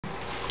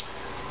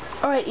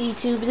Alright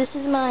YouTube, this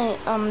is my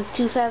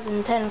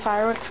 2010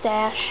 fireworks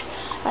stash.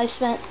 I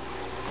spent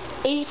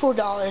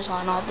 $84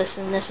 on all this,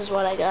 and this is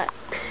what I got.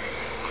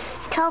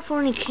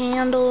 California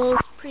candles,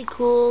 pretty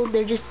cool.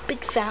 They're just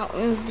big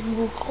fountains, they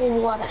do a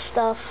whole lot of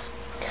stuff.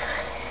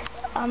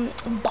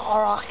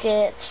 Ball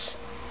rockets,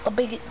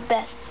 the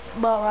best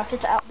ball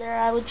rockets out there,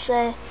 I would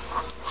say.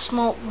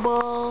 Smoke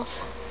balls,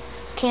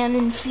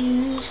 cannon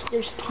fuse.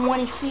 There's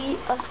 20 feet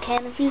of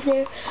cannon fuse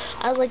there.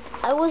 I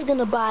was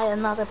gonna buy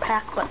another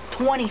pack, but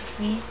 20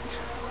 feet,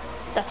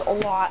 that's a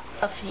lot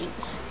of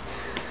fuse.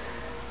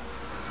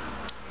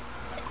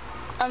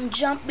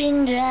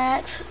 Jumping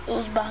jacks, it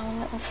was buy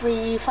one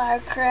free.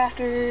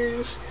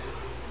 Firecrackers,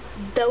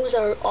 those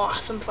are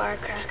awesome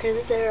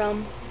firecrackers.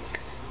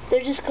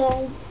 They're just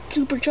called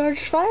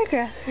supercharged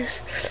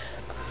firecrackers.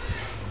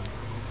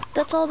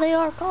 That's all they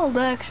are called,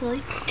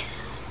 actually.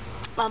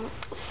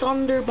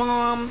 Thunder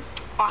bomb,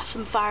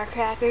 awesome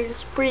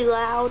firecrackers, pretty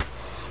loud.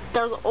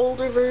 They're the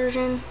older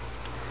version.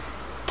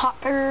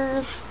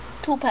 Poppers,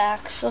 2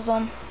 packs of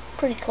them,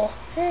 pretty cool.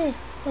 Hey,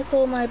 look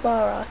at my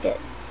ball rocket.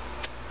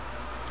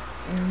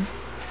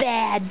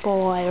 Bad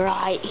boy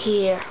right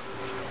here.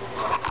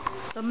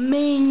 The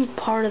main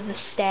part of the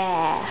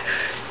stash.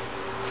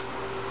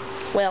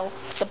 Well,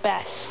 the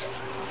best.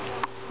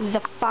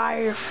 The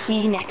Fire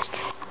Phoenix.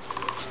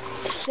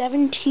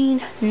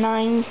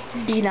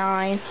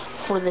 $17.99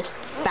 for this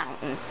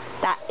fountain.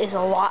 That is a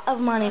lot of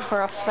money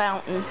for a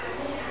fountain,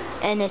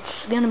 and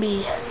it's gonna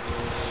be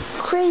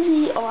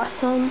crazy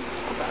awesome.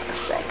 Hold on a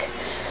sec.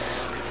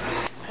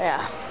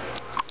 Yeah.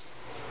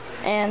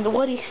 And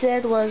what he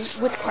said was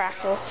with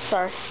crackle,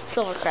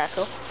 silver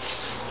crackle.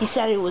 He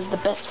said it was the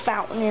best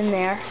fountain in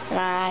there, and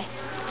I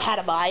had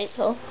to buy it,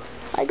 so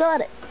I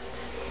got it.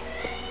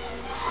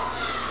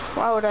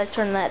 Why would I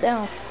turn that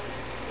down?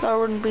 There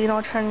wouldn't be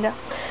no turning down.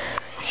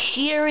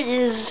 Here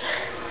is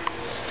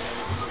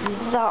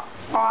the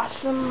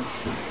awesome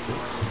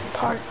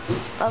part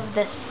of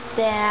the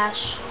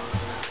stash.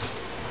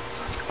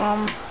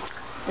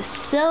 The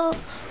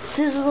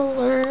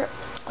Sizzler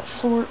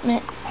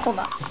assortment. Hold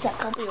on a sec,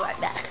 I'll be right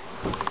back.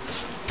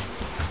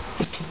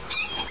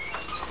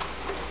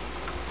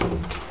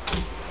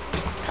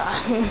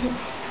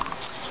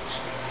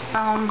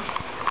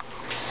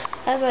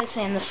 As I was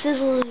saying, the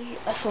Sizzler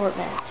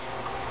assortment.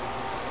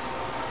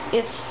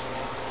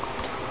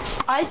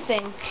 I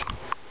think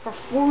for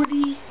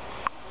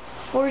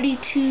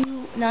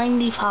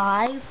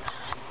 $42.95,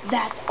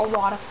 that's a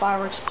lot of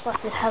fireworks.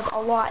 Plus, it has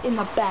a lot in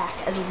the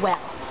back as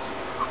well.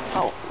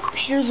 So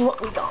here's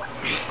what we got: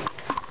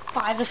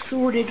 5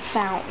 assorted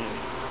fountain.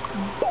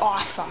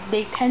 Awesome.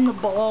 They tend to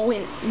blow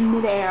in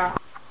midair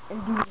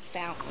and do the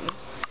fountain.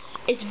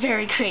 It's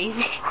very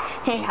crazy.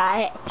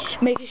 Hey,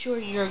 making sure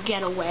you're a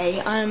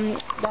getaway.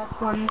 That's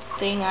one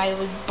thing I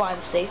would buy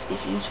the safety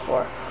fuse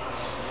for.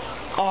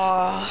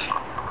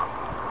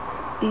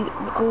 The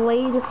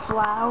glade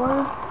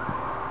flower.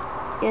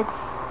 It's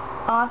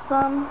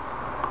awesome.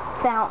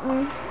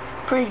 Fountain.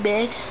 Pretty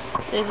big,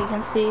 as you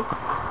can see.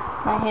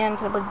 My hand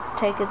would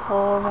take its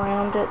whole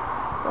around it.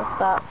 That's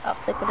about how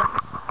thick it is.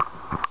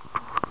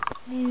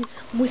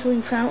 These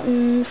whistling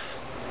fountains.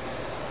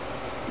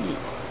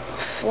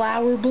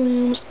 Flower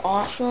blooms,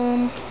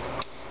 awesome.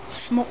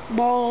 Smoke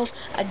balls.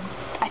 I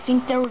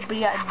think there would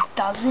be a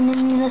dozen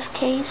in this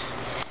case.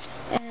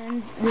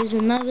 And there's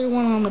another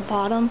one on the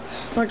bottom,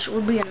 which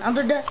would be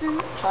another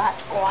dozen. So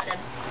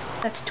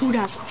that's 2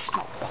 dozen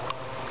smoke balls.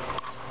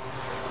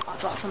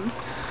 That's awesome.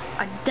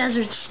 A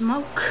desert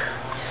smoke.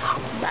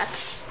 That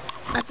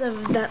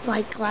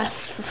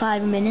lasts for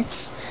 5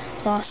 minutes.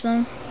 It's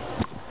awesome.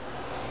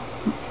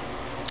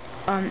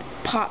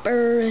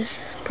 Poppers,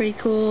 pretty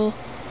cool.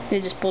 They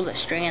just pull the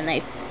string and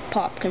they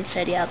pop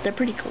confetti out. They're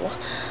pretty cool.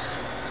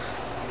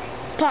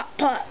 Pop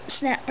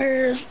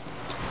snappers,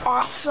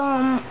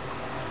 awesome.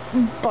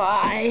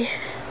 Buy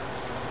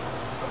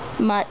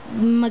my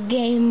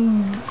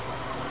game.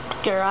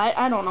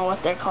 I don't know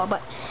what they're called,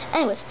 but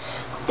anyways,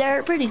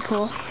 they're pretty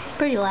cool,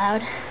 pretty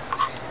loud.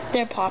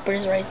 They're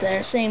poppers right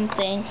there. Same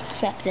thing,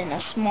 except in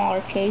a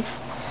smaller case.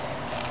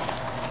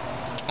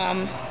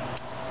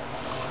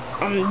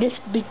 This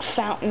big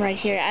fountain right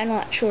here, I'm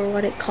not sure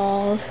what it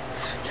calls.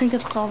 I think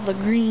it's called the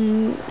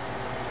green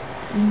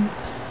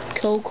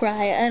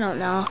cry. I don't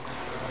know.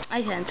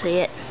 I can't see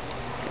it.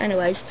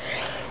 Anyways,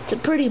 it's a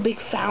pretty big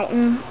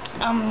fountain.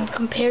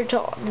 Compared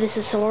to this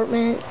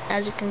assortment,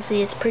 as you can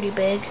see, it's pretty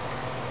big.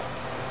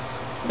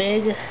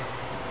 Big.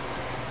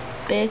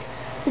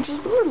 It's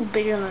just a little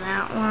bigger than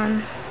that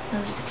one,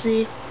 as you can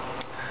see.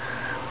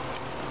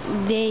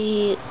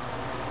 The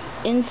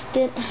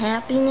instant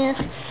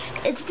happiness.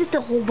 It's just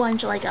a whole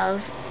bunch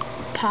of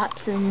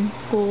pops and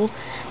cool.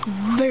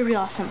 Very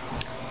awesome.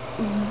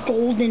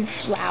 Golden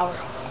flower.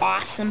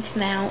 Awesome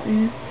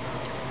fountain.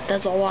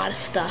 Does a lot of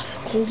stuff.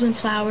 Golden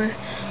flower.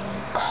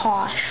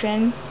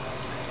 Caution.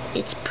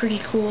 It's pretty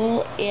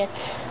cool. It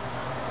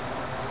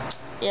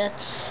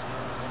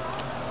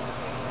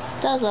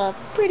does a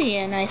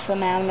pretty nice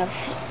amount of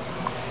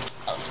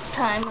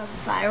time of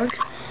fireworks,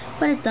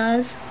 but it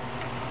does.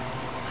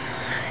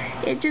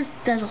 It just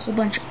does a whole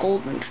bunch of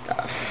golden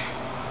stuff.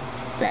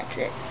 That's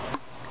it.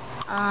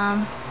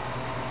 I'm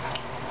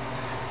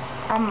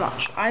not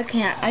sure. I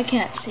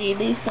can't see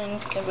these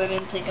things because I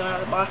didn't take them out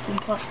of the box, and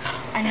plus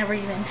I never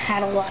even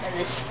had a lot of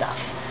this stuff.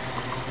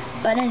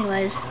 But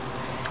anyways,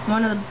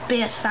 one of the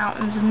biggest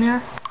fountains in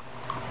there.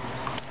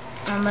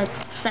 Like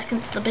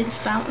second to the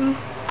biggest fountain.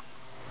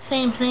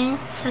 Same thing,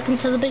 second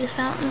to the biggest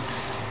fountain.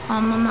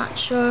 I'm not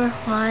sure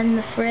on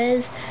the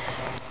frizz.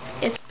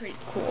 It's pretty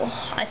cool.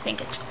 I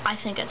think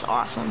it's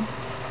awesome.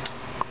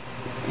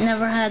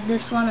 Never had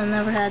this one, and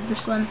never had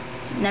this one.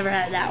 Never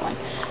had that one.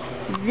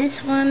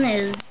 This one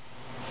is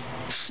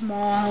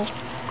small.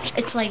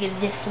 It's like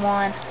this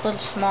one, a little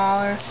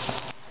smaller.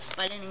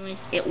 But anyways,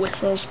 it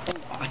whistles a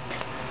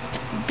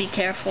lot. Be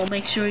careful.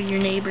 Make sure your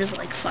neighbors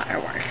like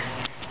fireworks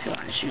if you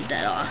want to shoot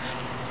that off.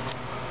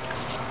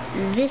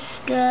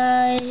 This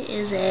guy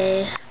is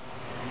a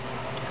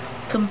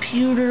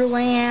computer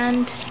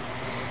land.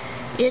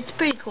 It's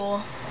pretty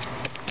cool.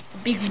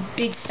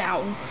 Big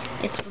fountain.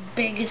 It's the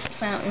biggest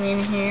fountain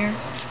in here.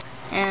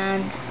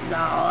 And the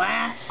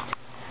last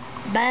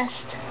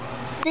best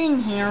thing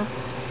here,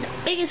 the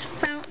biggest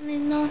fountain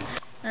in there,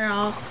 they're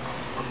all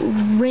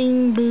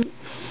rainbow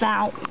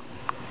fountain.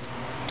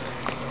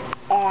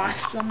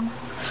 Awesome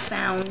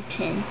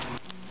fountain.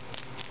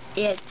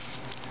 It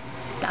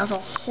does a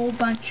whole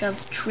bunch of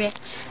tricks.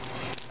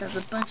 Does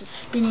a bunch of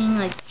spinning,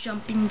 like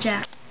jumping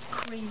jack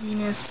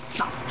craziness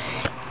stuff.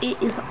 It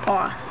is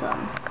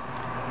awesome.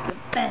 The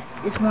best.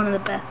 It's one of the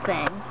best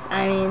things.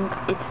 I mean,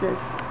 it's the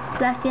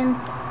second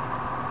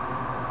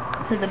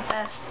to the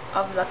best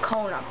of the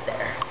cone up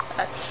there.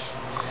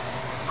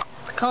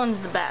 The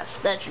cone's the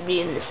best. That should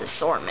be in this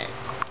assortment.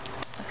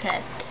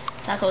 Okay,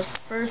 that goes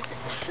first,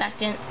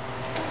 second,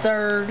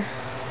 third,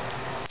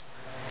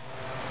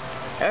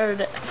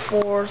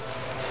 fourth,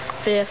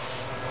 fifth,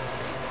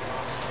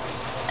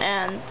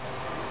 and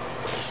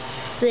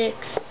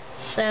sixth,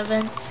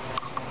 seventh,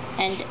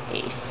 and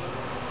eighth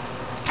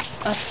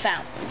of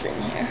fountains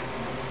in here.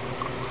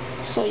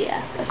 So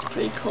yeah, that's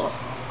pretty cool.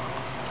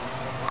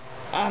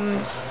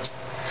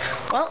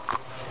 Well,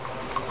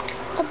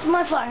 that's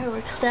my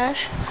fireworks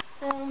stash.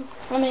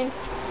 I mean,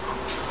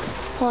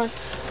 hold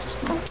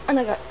on. And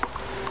I got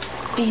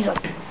these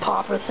like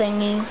popper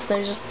thingies.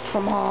 They're just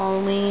from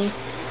Halloween.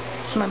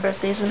 It's my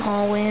birthday's in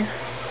Halloween.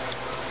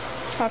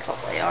 That's all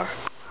they are.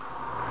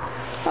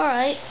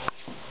 Alright.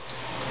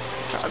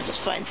 I'll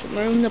just find some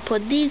room to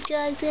put these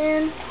guys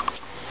in.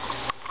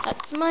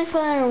 That's my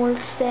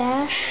fireworks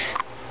stash.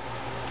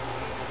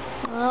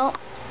 Well,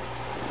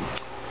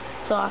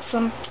 it's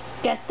awesome.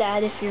 Get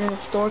that if you're in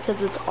the store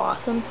because it's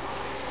awesome.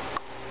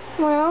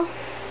 Well,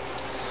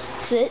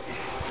 that's it.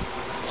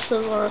 This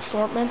is our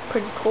assortment.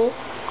 Pretty cool.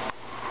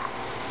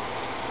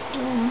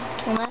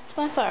 And that's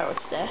my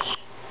fireworks stash.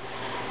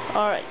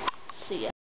 Alright, see ya.